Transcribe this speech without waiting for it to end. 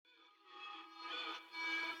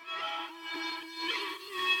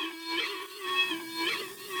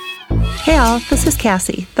Hey all, this is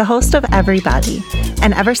Cassie, the host of Everybody,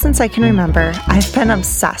 and ever since I can remember, I've been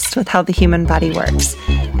obsessed with how the human body works,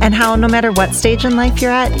 and how no matter what stage in life you're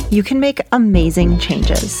at, you can make amazing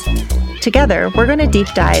changes. Together, we're going to deep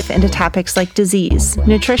dive into topics like disease,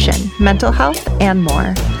 nutrition, mental health, and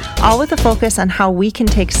more, all with a focus on how we can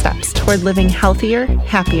take steps toward living healthier,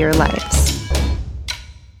 happier lives.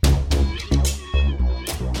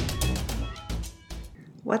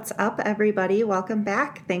 What's up, everybody? Welcome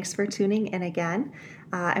back. Thanks for tuning in again.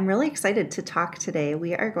 I'm really excited to talk today.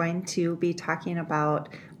 We are going to be talking about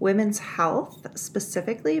women's health,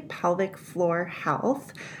 specifically pelvic floor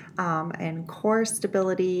health, and core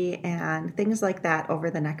stability and things like that over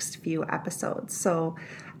the next few episodes. So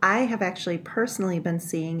I have actually personally been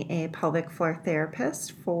seeing a pelvic floor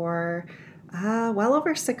therapist for well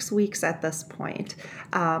over 6 weeks at this point.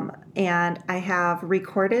 And I have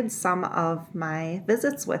recorded some of my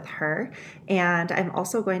visits with her, and I'm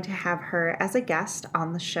also going to have her as a guest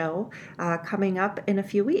on the show coming up in a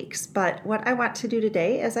few weeks. But what I want to do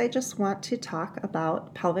today is I just want to talk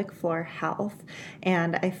about pelvic floor health,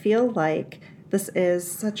 and I feel like this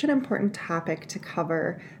is such an important topic to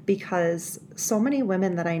cover because so many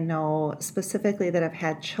women that I know, specifically that have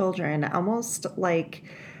had children, almost like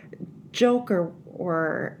joke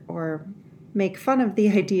or make fun of the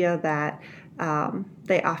idea that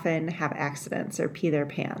they often have accidents or pee their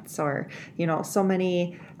pants, or so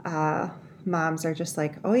many moms are just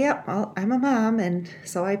like, oh yeah, well, I'm a mom and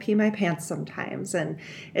so I pee my pants sometimes, and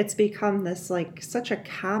it's become this like such a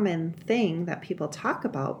common thing that people talk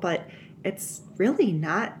about, but it's really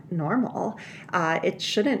not normal. It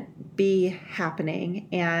shouldn't be happening,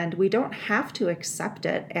 and we don't have to accept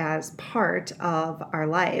it as part of our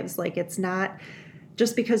lives. Like, it's not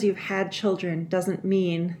just because you've had children doesn't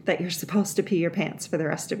mean that you're supposed to pee your pants for the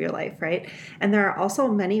rest of your life, right? And there are also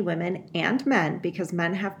many women and men, because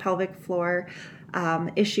men have pelvic floor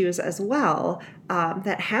issues as well,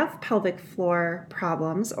 that have pelvic floor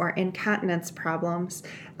problems or incontinence problems,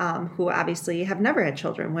 who obviously have never had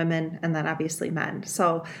children, women, and then obviously men.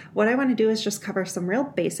 So what I want to do is just cover some real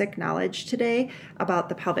basic knowledge today about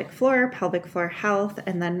the pelvic floor health,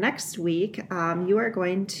 and then next week you are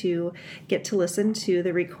going to get to listen to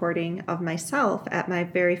the recording of myself at my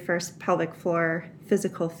very first pelvic floor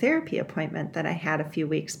physical therapy appointment that I had a few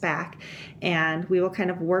weeks back, and we will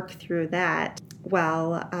kind of work through that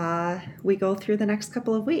while we go through the next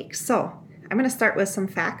couple of weeks. So I'm going to start with some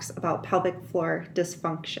facts about pelvic floor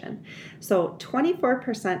dysfunction. So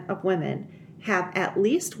 24% of women have at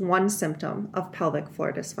least one symptom of pelvic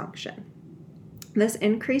floor dysfunction. This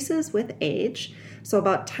increases with age. So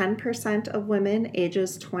about 10% of women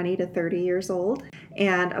ages 20 to 30 years old,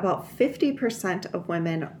 and about 50% of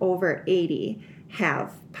women over 80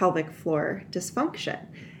 have pelvic floor dysfunction.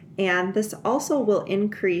 And this also will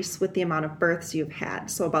increase with the amount of births you've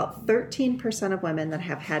had. So about 13% of women that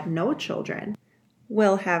have had no children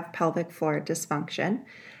will have pelvic floor dysfunction.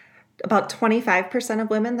 About 25% of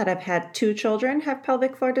women that have had 2 children have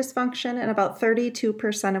pelvic floor dysfunction, and about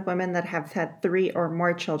 32% of women that have had 3 or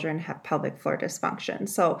more children have pelvic floor dysfunction.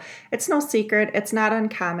 So it's no secret, it's not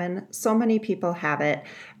uncommon. So many people have it.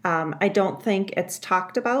 I don't think it's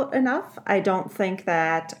talked about enough. I don't think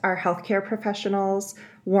that our healthcare professionals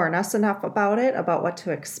warn us enough about it, about what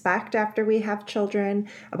to expect after we have children,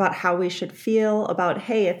 about how we should feel, about,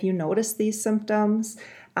 hey, if you notice these symptoms,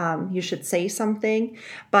 you should say something.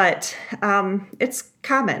 But it's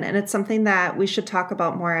common, and it's something that we should talk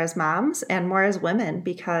about more as moms and more as women,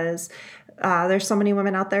 because there's so many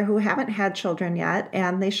women out there who haven't had children yet,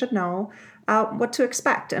 and they should know what to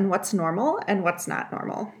expect and what's normal and what's not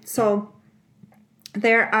normal. So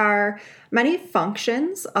there are many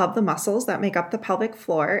functions of the muscles that make up the pelvic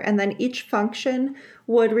floor, and then each function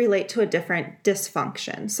would relate to a different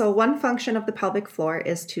dysfunction. So one function of the pelvic floor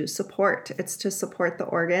is to support. It's to support the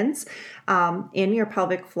organs in your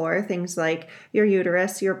pelvic floor, things like your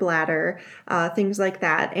uterus, your bladder, things like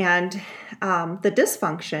that. And the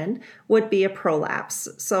dysfunction would be a prolapse.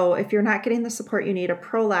 So if you're not getting the support you need, a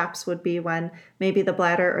prolapse would be when maybe the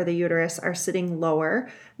bladder or the uterus are sitting lower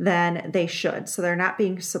than they should. So they're not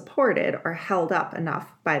being supported or held up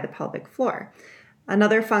enough by the pelvic floor.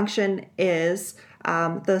 Another function is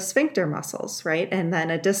the sphincter muscles, right? And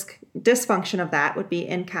then a dysfunction of that would be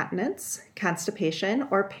incontinence, constipation,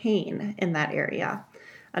 or pain in that area.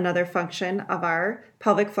 Another function of our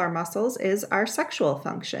pelvic floor muscles is our sexual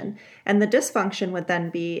function. And the dysfunction would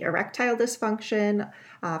then be erectile dysfunction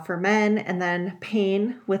for men, and then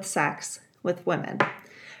pain with sex with women.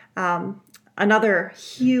 Another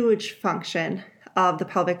huge function of the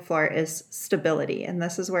pelvic floor is stability. And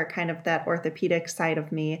this is where kind of that orthopedic side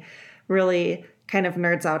of me really kind of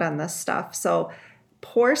nerds out on this stuff. So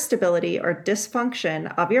poor stability or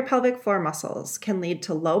dysfunction of your pelvic floor muscles can lead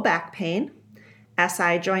to low back pain,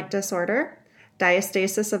 SI joint disorder,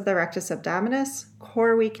 diastasis of the rectus abdominis,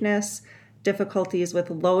 core weakness, difficulties with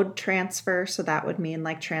load transfer. So that would mean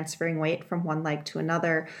like transferring weight from one leg to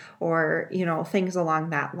another, or, things along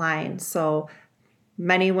that line. So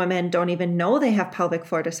many women don't even know they have pelvic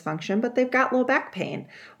floor dysfunction, but they've got low back pain,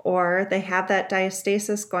 or they have that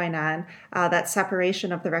diastasis going on, that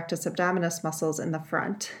separation of the rectus abdominis muscles in the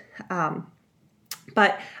front.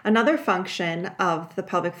 But another function of the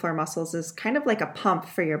pelvic floor muscles is kind of like a pump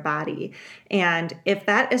for your body. And if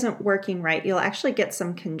that isn't working right, you'll actually get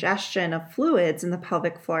some congestion of fluids in the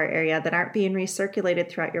pelvic floor area that aren't being recirculated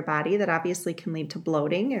throughout your body. That obviously can lead to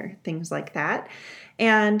bloating or things like that.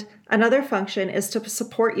 And another function is to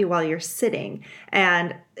support you while you're sitting.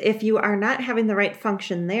 And if you are not having the right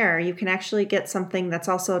function there, you can actually get something that's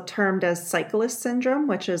also termed as cyclist syndrome,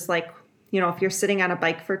 which is like, if you're sitting on a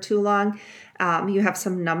bike for too long, you have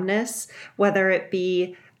some numbness, whether it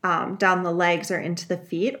be down the legs or into the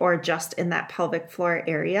feet or just in that pelvic floor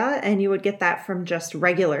area. And you would get that from just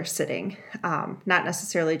regular sitting, not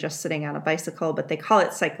necessarily just sitting on a bicycle, but they call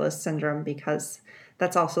it cyclist syndrome because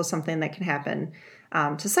that's also something that can happen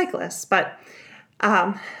to cyclists. But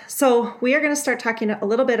so we are going to start talking a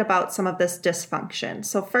little bit about some of this dysfunction.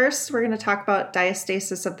 So first, we're going to talk about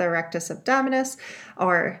diastasis of the rectus abdominis,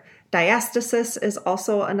 or diastasis is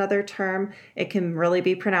also another term. It can really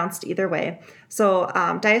be pronounced either way. So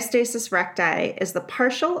diastasis recti is the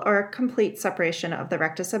partial or complete separation of the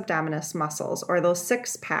rectus abdominis muscles, or those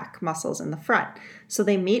six-pack muscles in the front. So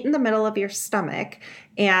they meet in the middle of your stomach,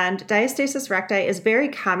 and diastasis recti is very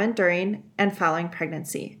common during and following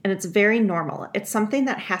pregnancy, and it's very normal. It's something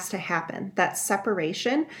that has to happen. That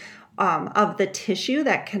separation of the tissue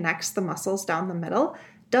that connects the muscles down the middle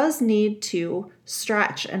does need to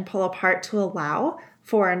stretch and pull apart to allow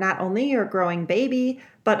for not only your growing baby,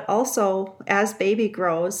 but also as baby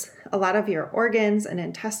grows, a lot of your organs and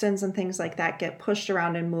intestines and things like that get pushed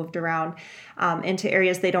around and moved around into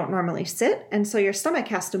areas they don't normally sit. And so your stomach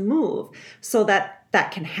has to move so that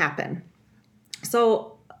that can happen.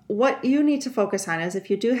 So what you need to focus on is if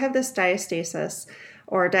you do have this diastasis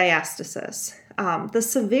or diastasis, the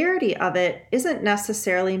severity of it isn't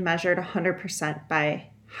necessarily measured 100% by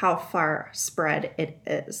how far spread it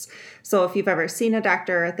is. So if you've ever seen a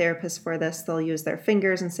doctor or a therapist for this, they'll use their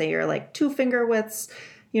fingers and say you're like 2 finger widths,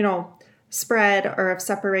 spread or of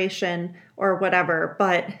separation or whatever.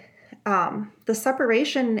 But the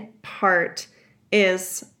separation part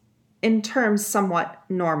is in terms somewhat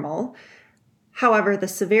normal. However, the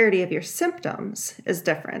severity of your symptoms is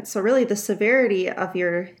different. So really the severity of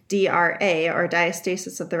your DRA, or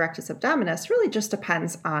diastasis of the rectus abdominis, really just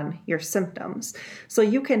depends on your symptoms. So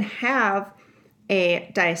you can have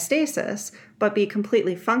a diastasis, but be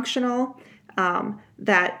completely functional.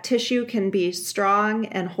 That tissue can be strong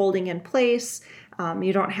and holding in place.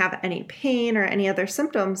 You don't have any pain or any other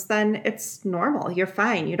symptoms, then it's normal. You're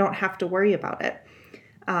fine. You don't have to worry about it.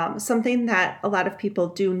 Something that a lot of people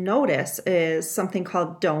do notice is something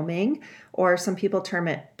called doming, or some people term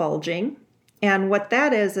it bulging. And what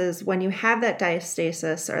that is when you have that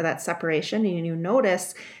diastasis or that separation and you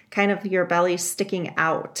notice kind of your belly sticking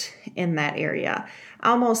out in that area,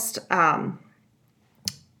 almost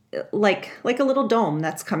like a little dome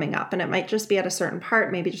that's coming up. And it might just be at a certain part,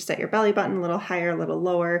 maybe just at your belly button, a little higher, a little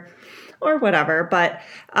lower, or whatever. But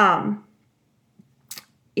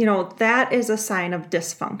that is a sign of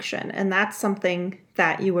dysfunction, and that's something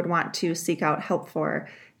that you would want to seek out help for.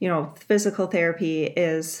 Physical therapy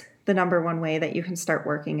is the number one way that you can start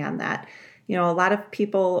working on that. A lot of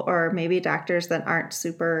people, or maybe doctors that aren't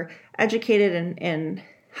super educated in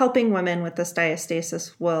helping women with this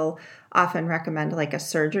diastasis, will often recommend like a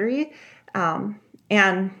surgery.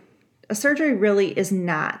 And a surgery really is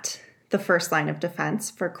not the first line of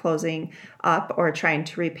defense for closing up or trying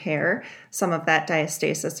to repair some of that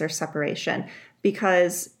diastasis or separation,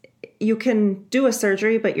 because you can do a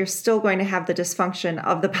surgery, but you're still going to have the dysfunction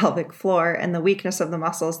of the pelvic floor and the weakness of the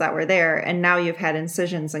muscles that were there. And now you've had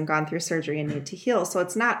incisions and gone through surgery and need to heal. So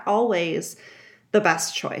it's not always the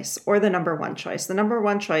best choice or the number one choice. The number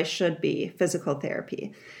one choice should be physical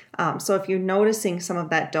therapy. So if you're noticing some of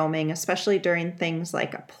that doming, especially during things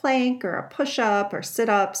like a plank or a push-up or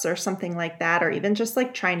sit-ups or something like that, or even just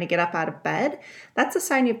like trying to get up out of bed, that's a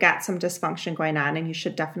sign you've got some dysfunction going on, and you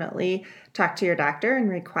should definitely talk to your doctor and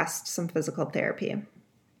request some physical therapy.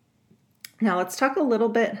 Now let's talk a little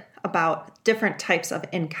bit about different types of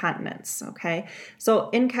incontinence, okay? So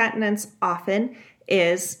incontinence often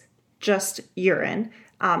is just urine.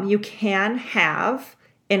 You can have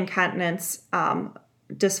incontinence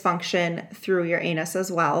dysfunction through your anus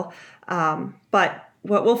as well. But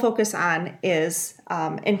what we'll focus on is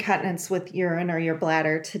incontinence with urine or your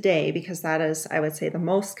bladder today, because that is, I would say, the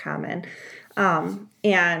most common.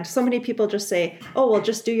 And so many people just say, oh, well,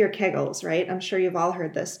 just do your Kegels, right? I'm sure you've all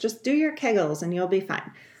heard this. Just do your Kegels and you'll be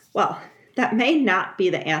fine. Well, that may not be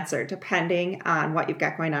the answer depending on what you've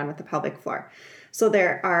got going on with the pelvic floor. So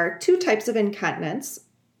there are two types of incontinence.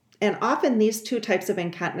 And often these two types of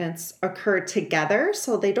incontinence occur together.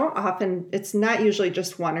 So they don't often, it's not usually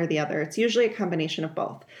just one or the other. It's usually a combination of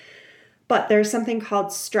both. But there's something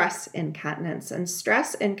called stress incontinence. And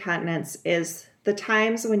stress incontinence is the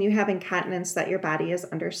times when you have incontinence that your body is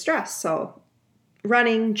under stress. So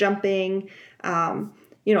running, jumping,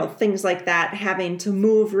 things like that, having to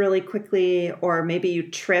move really quickly, or maybe you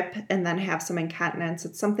trip and then have some incontinence.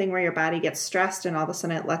 It's something where your body gets stressed and all of a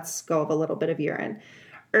sudden it lets go of a little bit of urine.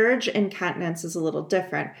 Urge incontinence is a little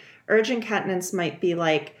different. Urge incontinence might be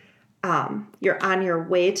like you're on your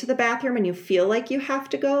way to the bathroom and you feel like you have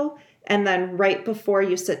to go, and then right before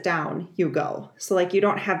you sit down, you go. So like you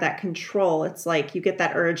don't have that control. It's like you get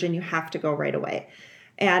that urge and you have to go right away.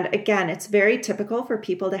 And again, it's very typical for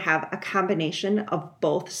people to have a combination of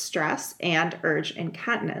both stress and urge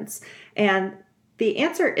incontinence. And the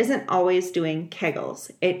answer isn't always doing Kegels.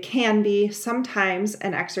 It can be sometimes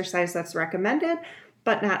an exercise that's recommended,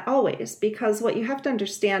 but not always, because what you have to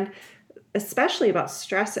understand, especially about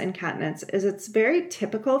stress incontinence, is it's very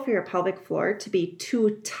typical for your pelvic floor to be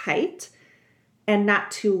too tight and not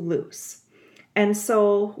too loose. And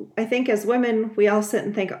so I think as women, we all sit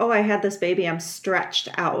and think, oh, I had this baby, I'm stretched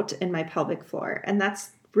out in my pelvic floor. And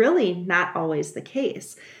that's really not always the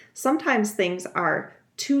case. Sometimes things are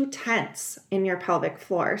too tense in your pelvic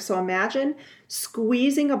floor. So imagine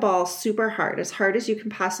squeezing a ball super hard as you can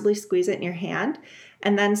possibly squeeze it in your hand.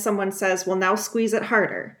 And then someone says, well, now squeeze it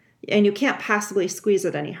harder. And you can't possibly squeeze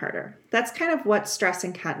it any harder. That's kind of what stress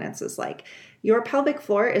incontinence is like. Your pelvic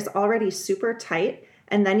floor is already super tight,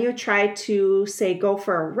 and then you try to, say, go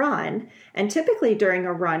for a run. And typically during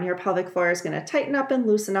a run, your pelvic floor is going to tighten up and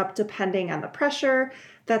loosen up depending on the pressure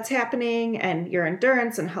that's happening and your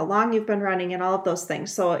endurance and how long you've been running and all of those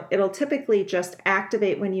things. So it'll typically just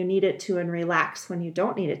activate when you need it to and relax when you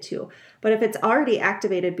don't need it to. But if it's already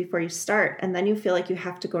activated before you start and then you feel like you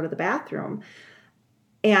have to go to the bathroom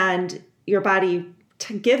and your body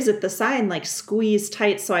gives it the sign like squeeze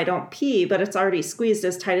tight so I don't pee, but it's already squeezed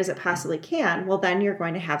as tight as it possibly can, well, then you're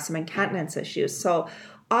going to have some incontinence issues. So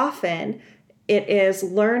often it is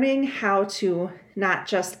learning how to not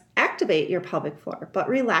just activate your pelvic floor, but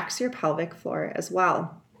relax your pelvic floor as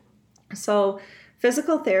well. So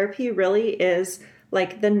physical therapy really is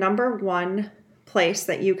like the number one place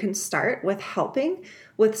that you can start with helping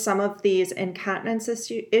with some of these incontinence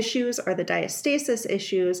issues or the diastasis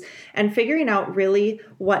issues and figuring out really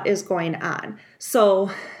what is going on.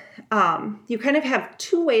 So you kind of have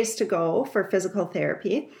two ways to go for physical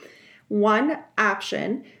therapy. One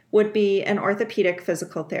option would be an orthopedic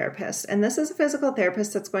physical therapist. And this is a physical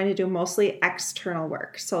therapist that's going to do mostly external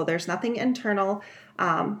work. So there's nothing internal.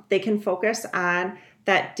 They can focus on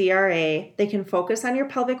that DRA, they can focus on your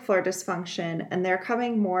pelvic floor dysfunction, and they're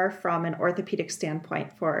coming more from an orthopedic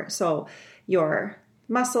standpoint so your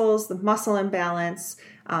muscles, the muscle imbalance,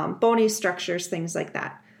 bony structures, things like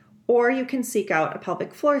that. Or you can seek out a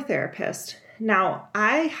pelvic floor therapist. Now,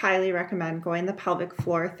 I highly recommend going the pelvic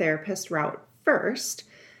floor therapist route first,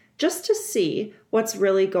 just to see what's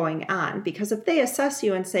really going on. Because if they assess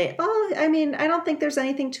you and say, I don't think there's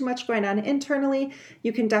anything too much going on internally,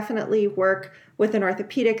 you can definitely work with an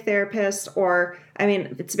orthopedic therapist, or,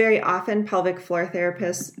 it's very often pelvic floor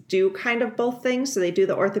therapists do kind of both things. So they do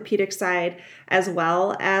the orthopedic side as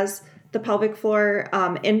well as the pelvic floor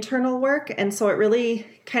internal work. And so it really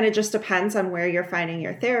kind of just depends on where you're finding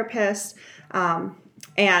your therapist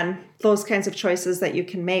and those kinds of choices that you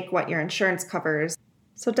can make, what your insurance covers.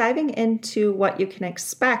 So diving into what you can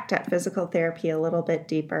expect at physical therapy a little bit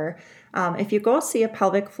deeper, if you go see a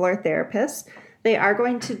pelvic floor therapist, they are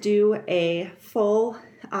going to do a full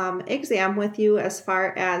exam with you as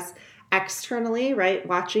far as externally, right?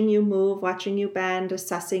 Watching you move, watching you bend,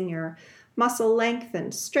 assessing your muscle length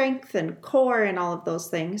and strength and core and all of those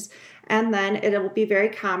things. And then it will be very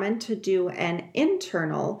common to do an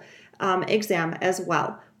internal exam as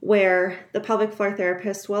well, where the pelvic floor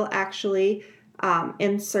therapist will actually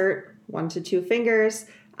insert 1 to 2 fingers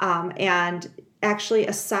and actually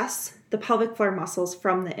assess the pelvic floor muscles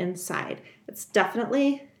from the inside. It's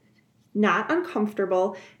definitely not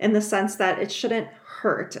uncomfortable in the sense that it shouldn't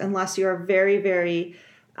hurt unless you're very, very,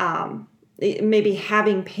 maybe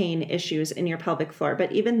having pain issues in your pelvic floor.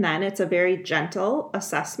 But even then, it's a very gentle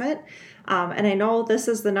assessment. And I know this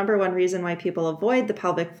is the number one reason why people avoid the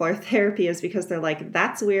pelvic floor therapy is because they're like,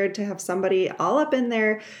 that's weird to have somebody all up in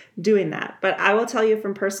there doing that. But I will tell you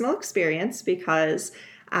from personal experience, because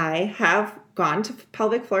I have gone to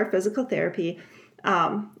pelvic floor physical therapy.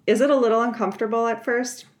 Is it a little uncomfortable at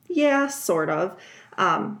first? Yeah, sort of.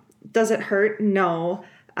 Does it hurt? No.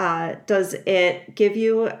 Does it give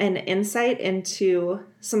you an insight into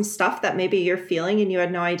some stuff that maybe you're feeling and you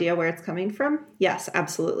had no idea where it's coming from? Yes,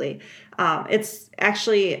 absolutely. It's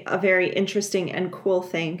actually a very interesting and cool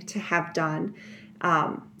thing to have done,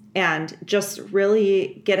 and just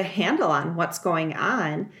really get a handle on what's going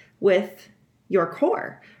on with your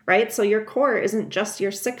core, right? So your core isn't just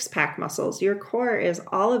your six-pack muscles. Your core is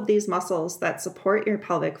all of these muscles that support your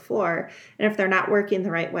pelvic floor. And if they're not working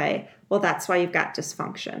the right way, well, that's why you've got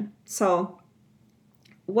dysfunction. So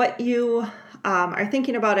what you are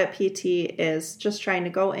thinking about at PT is just trying to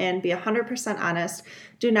go in, be 100% honest.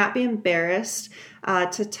 Do not be embarrassed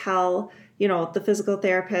to tell the physical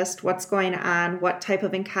therapist what's going on, what type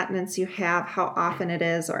of incontinence you have, how often it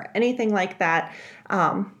is, or anything like that.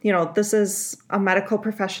 This is a medical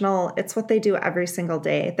professional. It's what they do every single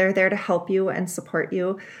day. They're there to help you and support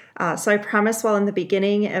you. So I promise while in the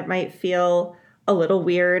beginning, it might feel a little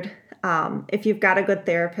weird. If you've got a good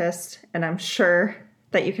therapist, and I'm sure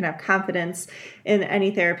that you can have confidence in any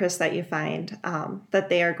therapist that you find, that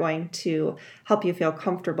they are going to help you feel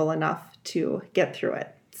comfortable enough to get through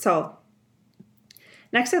it. So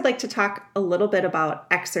next, I'd like to talk a little bit about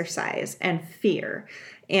exercise and fear.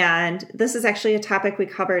 And this is actually a topic we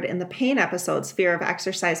covered in the pain episodes, fear of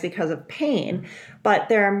exercise because of pain. But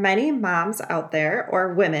there are many moms out there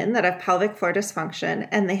or women that have pelvic floor dysfunction,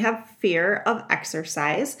 and they have fear of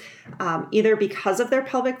exercise, either because of their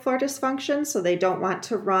pelvic floor dysfunction, so they don't want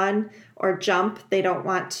to run or jump. They don't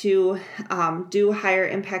want to do higher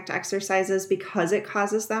impact exercises because it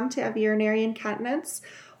causes them to have urinary incontinence.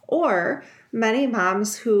 Or many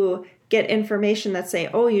moms who get information that say,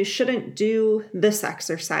 oh, you shouldn't do this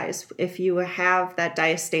exercise if you have that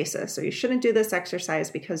diastasis, or you shouldn't do this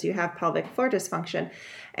exercise because you have pelvic floor dysfunction.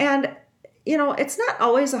 And, it's not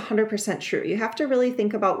always 100% true. You have to really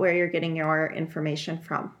think about where you're getting your information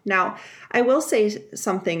from. Now, I will say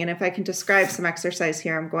something, and if I can describe some exercise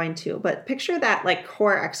here, I'm going to, but picture that like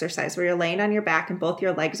core exercise where you're laying on your back and both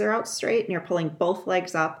your legs are out straight and you're pulling both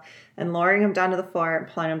legs up and lowering them down to the floor and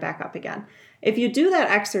pulling them back up again. If you do that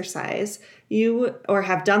exercise, or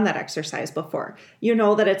have done that exercise before, you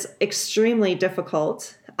know that it's extremely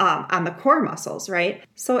difficult on the core muscles, right?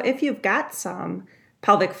 So if you've got some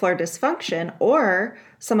pelvic floor dysfunction or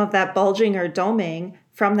some of that bulging or doming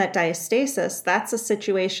from that diastasis, that's a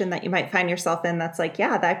situation that you might find yourself in that's like,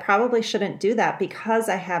 yeah, I probably shouldn't do that because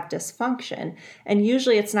I have dysfunction. And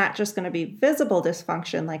usually it's not just going to be visible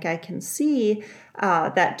dysfunction, like I can see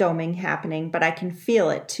that doming happening, but I can feel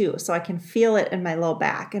it too. So I can feel it in my low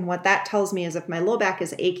back. And what that tells me is if my low back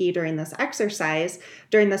is achy during this exercise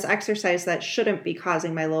that shouldn't be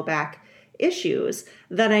causing my low back issues,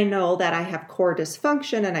 then I know that I have core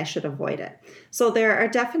dysfunction and I should avoid it. So there are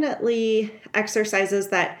definitely exercises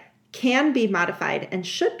that can be modified and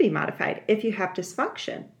should be modified if you have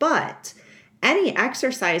dysfunction. But any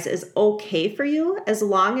exercise is okay for you as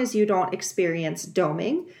long as you don't experience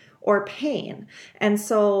doming or pain. And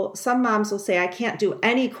so some moms will say, I can't do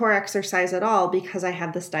any core exercise at all because I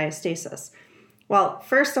have this diastasis. Well,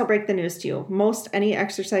 first I'll break the news to you. Most any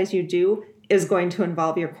exercise you do is going to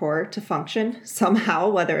involve your core to function somehow,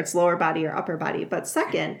 whether it's lower body or upper body. But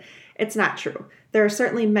second, it's not true. There are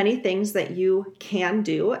certainly many things that you can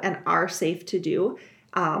do and are safe to do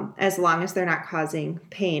as long as they're not causing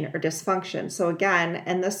pain or dysfunction. So again,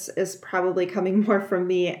 and this is probably coming more from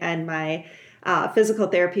me and my physical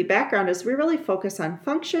therapy background, is we really focus on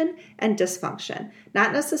function and dysfunction,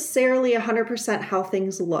 not necessarily 100% how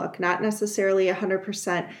things look, not necessarily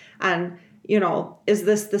 100% on is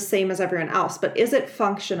this the same as everyone else? But is it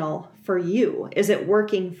functional for you? Is it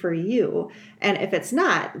working for you? And if it's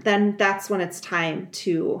not, then that's when it's time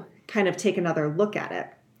to kind of take another look at it.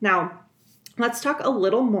 Now, let's talk a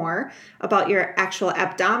little more about your actual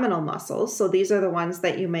abdominal muscles. So these are the ones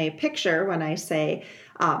that you may picture when I say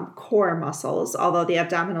core muscles, although the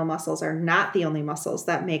abdominal muscles are not the only muscles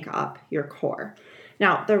that make up your core.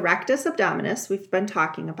 Now, the rectus abdominis we've been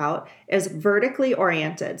talking about is vertically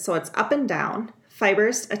oriented. So it's up and down,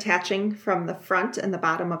 fibers attaching from the front and the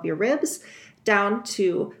bottom of your ribs down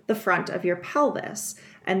to the front of your pelvis.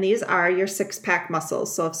 And these are your six-pack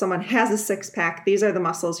muscles. So if someone has a six-pack, these are the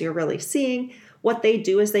muscles you're really seeing what they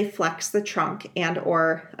do is they flex the trunk, and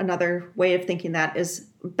or another way of thinking that is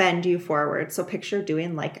bend you forward. So picture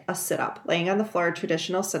doing like a sit-up, laying on the floor, a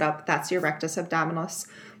traditional sit-up. That's your rectus abdominis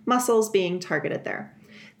muscles being targeted there.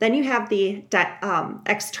 Then you have the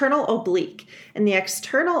external oblique, and the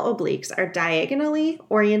external obliques are diagonally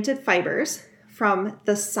oriented fibers from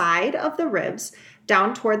the side of the ribs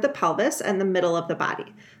down toward the pelvis and the middle of the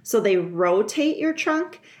body. So they rotate your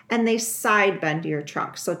trunk and they side bend your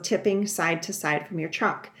trunk. So tipping side to side from your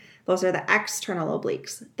trunk. Those are the external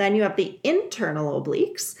obliques. Then you have the internal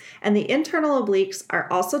obliques, and the internal obliques are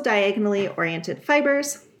also diagonally oriented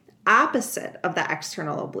fibers opposite of the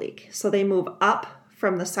external oblique. So they move up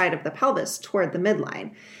from the side of the pelvis toward the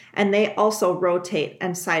midline, and they also rotate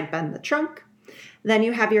and side bend the trunk. Then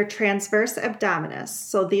you have your transverse abdominis.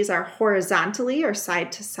 So these are horizontally or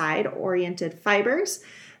side to side oriented fibers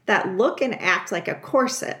that look and act like a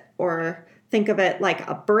corset, or think of it like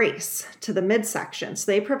a brace to the midsection.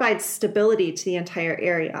 So they provide stability to the entire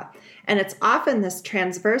area. And it's often this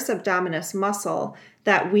transverse abdominis muscle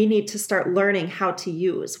that we need to start learning how to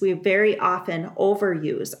use. We very often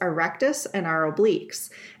overuse our rectus and our obliques,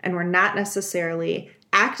 and we're not necessarily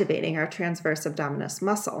activating our transverse abdominis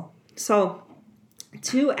muscle. So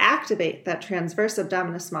to activate that transverse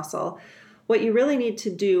abdominis muscle, what you really need to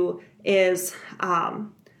do is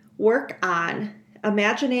work on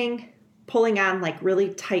imagining pulling on like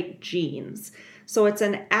really tight jeans. So it's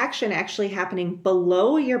an action actually happening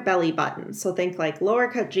below your belly button. So think like lower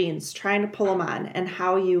cut jeans, trying to pull them on, and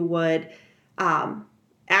how you would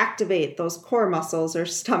activate those core muscles or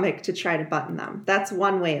stomach to try to button them. That's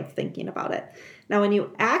one way of thinking about it. Now, when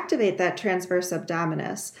you activate that transverse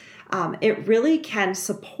abdominis, it really can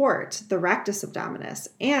support the rectus abdominis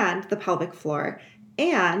and the pelvic floor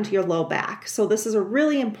and your low back. So this is a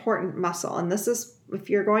really important muscle. And this is, if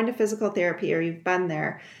you're going to physical therapy or you've been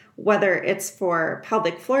there, whether it's for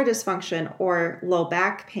pelvic floor dysfunction or low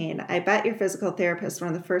back pain, I bet your physical therapist,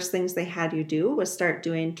 one of the first things they had you do was start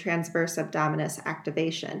doing transverse abdominis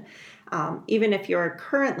activation. Even if you're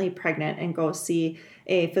currently pregnant and go see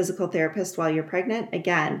a physical therapist while you're pregnant,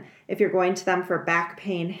 again, if you're going to them for back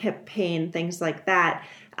pain, hip pain, things like that,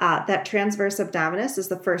 that transverse abdominis is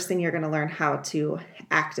the first thing you're going to learn how to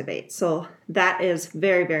activate. So that is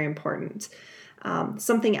very, very important.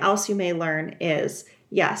 Something else you may learn is,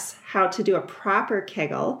 yes, how to do a proper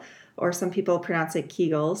Kegel, or some people pronounce it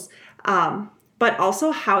Kegels, but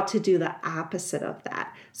also how to do the opposite of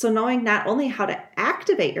that. So knowing not only how to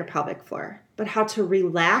activate your pelvic floor, but how to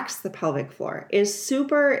relax the pelvic floor is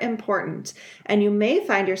super important. And you may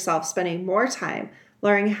find yourself spending more time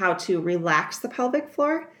learning how to relax the pelvic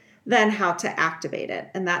floor than how to activate it.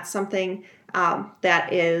 And that's something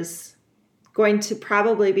that is going to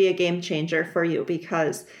probably be a game changer for you,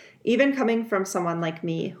 because even coming from someone like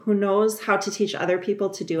me who knows how to teach other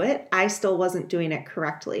people to do it, I still wasn't doing it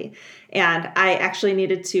correctly. And I actually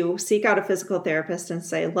needed to seek out a physical therapist and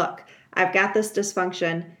say, look, I've got this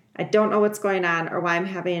dysfunction. I don't know what's going on or why I'm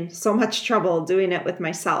having so much trouble doing it with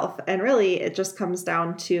myself. And really, it just comes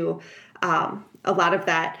down to a lot of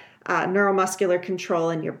that neuromuscular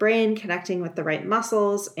control in your brain, connecting with the right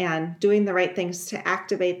muscles and doing the right things to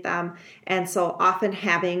activate them. And so often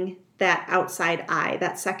having that outside eye,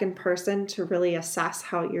 that second person to really assess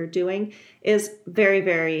how you're doing, is very,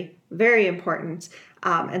 very, very important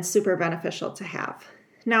and super beneficial to have.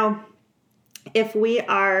 Now, if we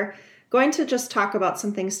are going to just talk about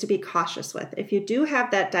some things to be cautious with, if you do have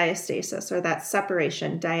that diastasis or that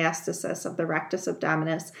separation, diastasis of the rectus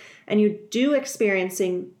abdominis, and you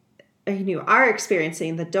are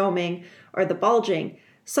experiencing the doming or the bulging,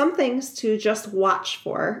 some things to just watch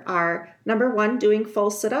for are, number one, doing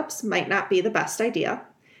full sit-ups might not be the best idea.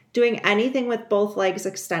 Doing anything with both legs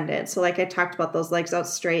extended, so like I talked about, those legs out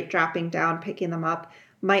straight, dropping down, picking them up,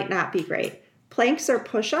 might not be great. Planks or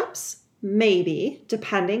push-ups, maybe,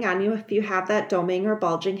 depending on you if you have that doming or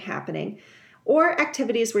bulging happening. Or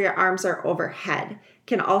activities where your arms are overhead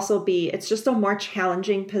can also be, it's just a more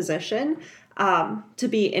challenging position to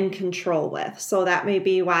be in control with. So that may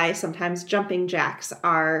be why sometimes jumping jacks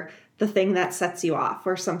are the thing that sets you off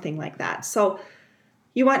or something like that. So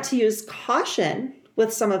you want to use caution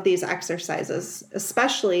with some of these exercises,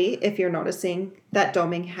 especially if you're noticing that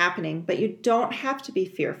doming happening, but you don't have to be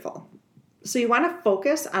fearful. So you want to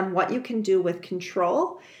focus on what you can do with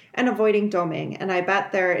control and avoiding doming. And I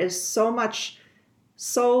bet there is so much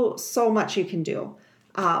you can do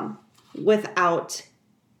without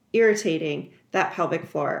irritating that pelvic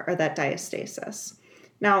floor or that diastasis.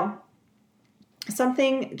 Now,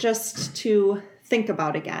 something just to think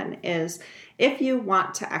about again is, if you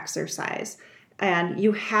want to exercise, and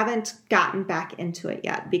you haven't gotten back into it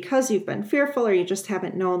yet because you've been fearful, or you just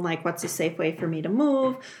haven't known like what's a safe way for me to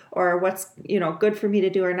move, or what's, good for me to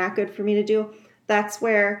do or not good for me to do, that's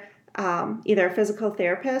where either a physical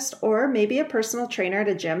therapist or maybe a personal trainer at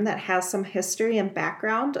a gym that has some history and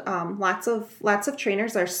background. Lots of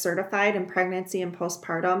trainers are certified in pregnancy and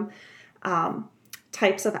postpartum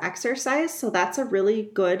types of exercise. So that's a really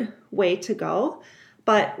good way to go.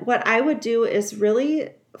 But what I would do is really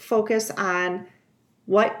focus on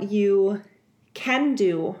what you can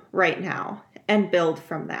do right now and build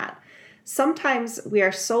from that. Sometimes we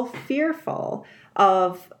are so fearful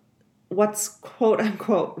of what's quote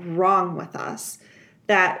unquote wrong with us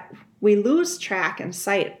that we lose track and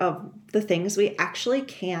sight of the things we actually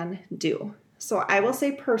can do. So I will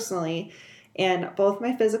say personally, in both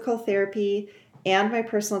my physical therapy and my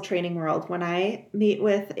personal training world, when I meet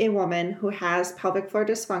with a woman who has pelvic floor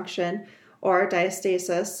dysfunction or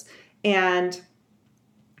diastasis, and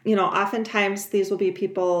oftentimes these will be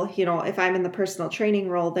people, if I'm in the personal training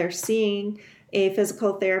role, they're seeing a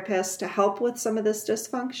physical therapist to help with some of this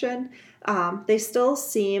dysfunction. They still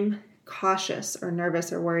seem cautious or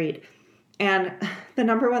nervous or worried. And the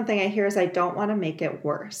number one thing I hear is, I don't want to make it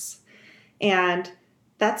worse. And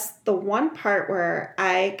that's the one part where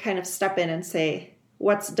I kind of step in and say,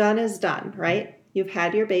 what's done is done, right? You've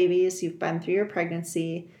had your babies, you've been through your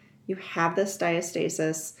pregnancy, you have this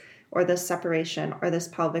diastasis or this separation or this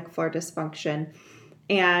pelvic floor dysfunction,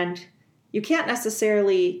 and you can't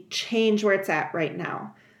necessarily change where it's at right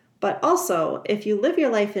now. But also, if you live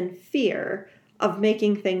your life in fear of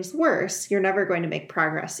making things worse, you're never going to make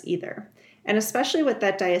progress either. And especially with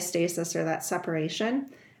that diastasis or that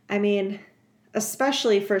separation,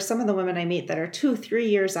 especially for some of the women I meet that are 2-3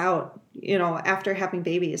 years out, after having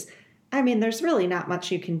babies, there's really not much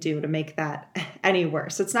you can do to make that any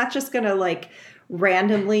worse. It's not just going to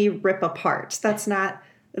randomly rip apart.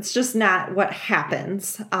 It's just not what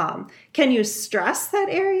happens. Can you stress that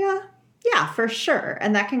area? Yeah, for sure.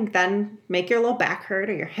 And that can then make your low back hurt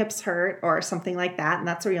or your hips hurt or something like that. And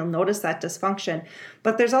that's where you'll notice that dysfunction.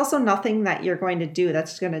 But there's also nothing that you're going to do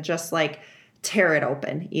that's going to just tear it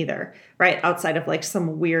open either, right? Outside of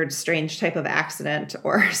some weird, strange type of accident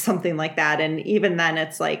or something like that. And even then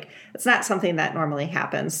it's not something that normally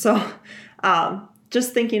happens. So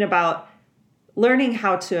just thinking about learning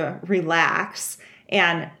how to relax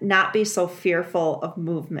and not be so fearful of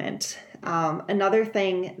movement. Another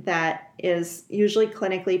thing that is usually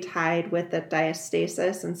clinically tied with the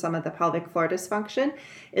diastasis and some of the pelvic floor dysfunction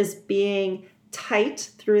is being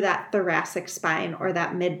tight through that thoracic spine or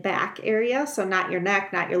that mid-back area. So not your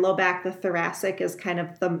neck, not your low back. The thoracic is kind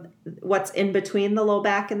of what's in between the low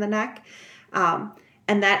back and the neck.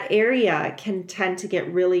 And that area can tend to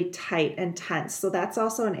get really tight and tense. So that's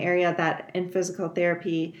also an area that in physical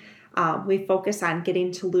therapy, we focus on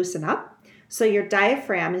getting to loosen up. So your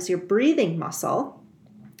diaphragm is your breathing muscle,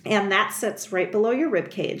 and that sits right below your rib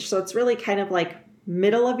cage. So it's really kind of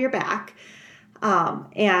middle of your back.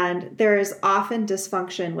 And there is often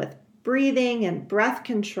dysfunction with breathing and breath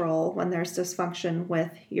control when there's dysfunction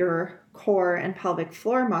with your core and pelvic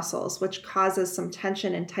floor muscles, which causes some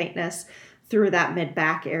tension and tightness through that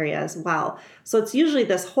mid-back area as well. So it's usually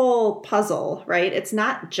this whole puzzle, right? It's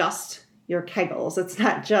not just your Kegels. It's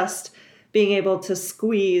not just being able to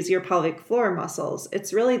squeeze your pelvic floor muscles.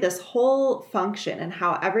 It's really this whole function and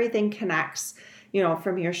how everything connects,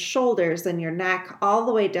 from your shoulders and your neck all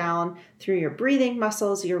the way down through your breathing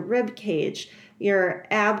muscles, your rib cage, your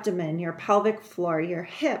abdomen, your pelvic floor, your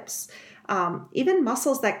hips, even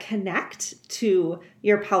muscles that connect to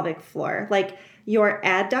your pelvic floor, like your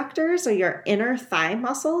adductors or your inner thigh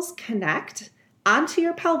muscles connect onto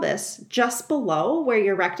your pelvis just below where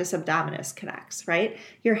your rectus abdominis connects, right?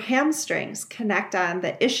 Your hamstrings connect on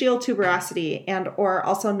the ischial tuberosity and or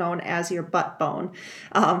also known as your butt bone.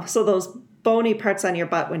 So those bony parts on your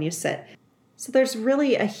butt when you sit. So there's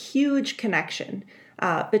really a huge connection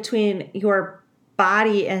between your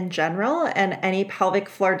body in general and any pelvic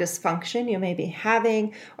floor dysfunction you may be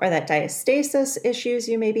having or that diastasis issues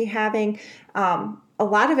you may be having. A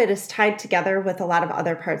lot of it is tied together with a lot of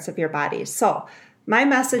other parts of your body. So my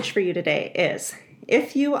message for you today is,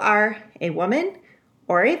 if you are a woman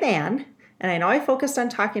or a man, and I know I focused on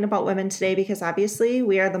talking about women today because obviously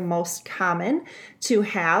we are the most common to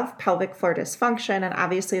have pelvic floor dysfunction, and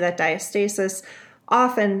obviously that diastasis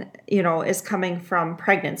often, is coming from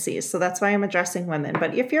pregnancies. So that's why I'm addressing women.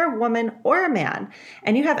 But if you're a woman or a man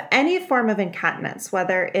and you have any form of incontinence,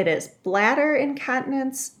 whether it is bladder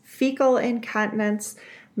incontinence, fecal incontinence,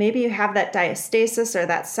 maybe you have that diastasis or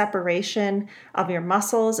that separation of your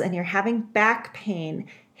muscles and you're having back pain,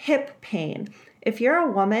 hip pain. If you're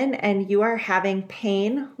a woman and you are having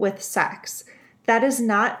pain with sex, that is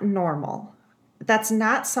not normal. That's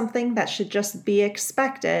not something that should just be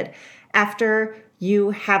expected after you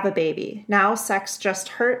have a baby. Now sex just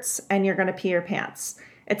hurts and you're going to pee your pants.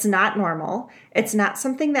 It's not normal. It's not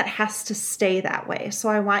something that has to stay that way. So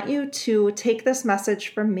I want you to take this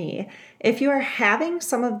message from me. If you are having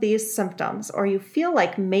some of these symptoms, or you feel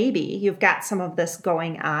like maybe you've got some of this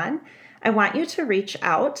going on, I want you to reach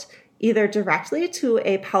out either directly to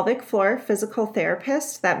a pelvic floor physical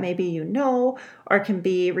therapist that maybe you know or can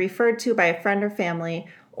be referred to by a friend or family,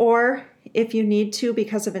 or if you need to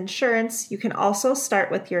because of insurance, you can also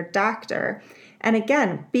start with your doctor. And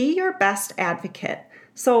again, be your best advocate.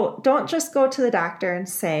 So don't just go to the doctor and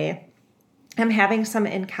say, I'm having some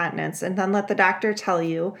incontinence, and then let the doctor tell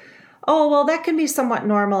you, oh, well, that can be somewhat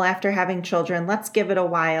normal after having children. Let's give it a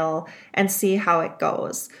while and see how it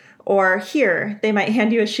goes. Or here, they might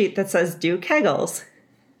hand you a sheet that says, do Kegels.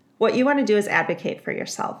 What you want to do is advocate for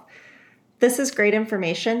yourself. This is great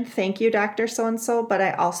information. Thank you, Dr. So-and-so, but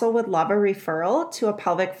I also would love a referral to a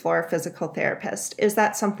pelvic floor physical therapist. Is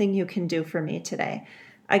that something you can do for me today?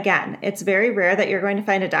 Again, it's very rare that you're going to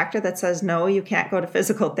find a doctor that says, no, you can't go to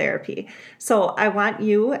physical therapy. So I want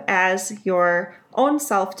you as your own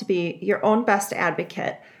self to be your own best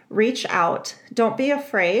advocate. Reach out. Don't be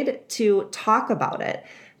afraid to talk about it,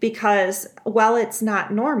 because while it's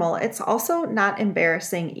not normal, it's also not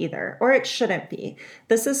embarrassing either, or it shouldn't be.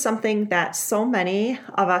 This is something that so many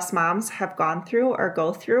of us moms have gone through or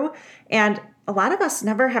go through, and a lot of us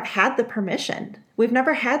never have had the permission. We've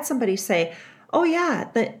never had somebody say, oh yeah,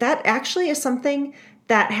 that actually is something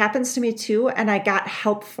that happens to me too, and I got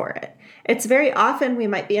help for it. It's very often we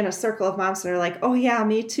might be in a circle of moms that are like, oh yeah,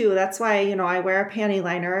 me too. That's why, I wear a panty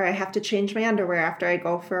liner, or I have to change my underwear after I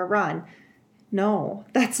go for a run. No,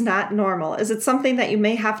 that's not normal. Is it something that you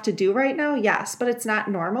may have to do right now? Yes, but it's not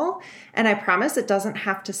normal. And I promise it doesn't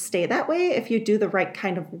have to stay that way if you do the right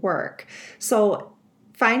kind of work. So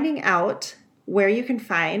finding out where you can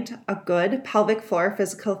find a good pelvic floor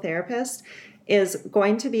physical therapist is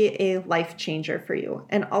going to be a life changer for you.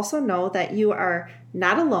 And also know that you are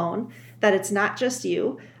not alone, that it's not just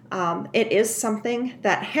you. It is something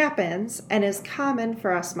that happens and is common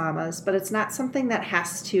for us mamas, but it's not something that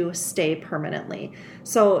has to stay permanently.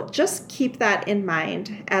 So just keep that in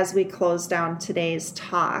mind as we close down today's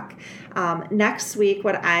talk. Next week,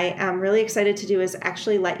 what I am really excited to do is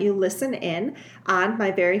actually let you listen in on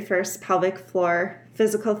my very first pelvic floor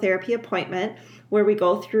physical therapy appointment, where we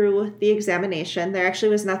go through the examination. There actually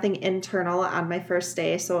was nothing internal on my first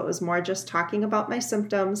day, so it was more just talking about my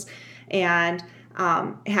symptoms and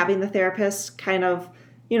having the therapist kind of,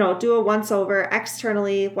 do a once over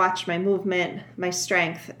externally, watch my movement, my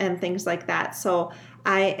strength, and things like that. So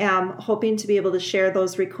I am hoping to be able to share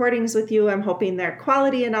those recordings with you. I'm hoping they're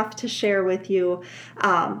quality enough to share with you.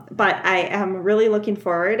 But I am really looking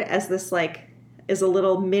forward, as this is a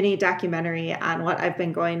little mini documentary on what I've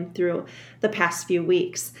been going through the past few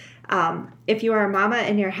weeks. If you are a mama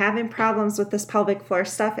and you're having problems with this pelvic floor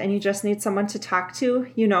stuff and you just need someone to talk to,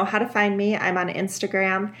 you know how to find me. I'm on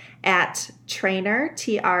Instagram at trainer,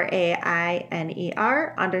 TRAINER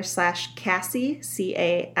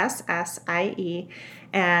 _Cassie, CASSIE.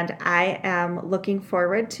 And I am looking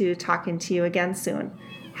forward to talking to you again soon.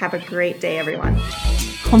 Have a great day, everyone.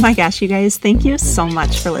 Oh my gosh, you guys, thank you so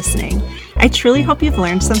much for listening. I truly hope you've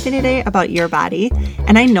learned something today about your body,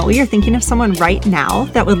 and I know you're thinking of someone right now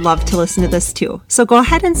that would love to listen to this too. So go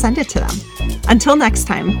ahead and send it to them. Until next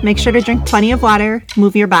time, make sure to drink plenty of water,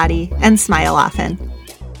 move your body, and smile often.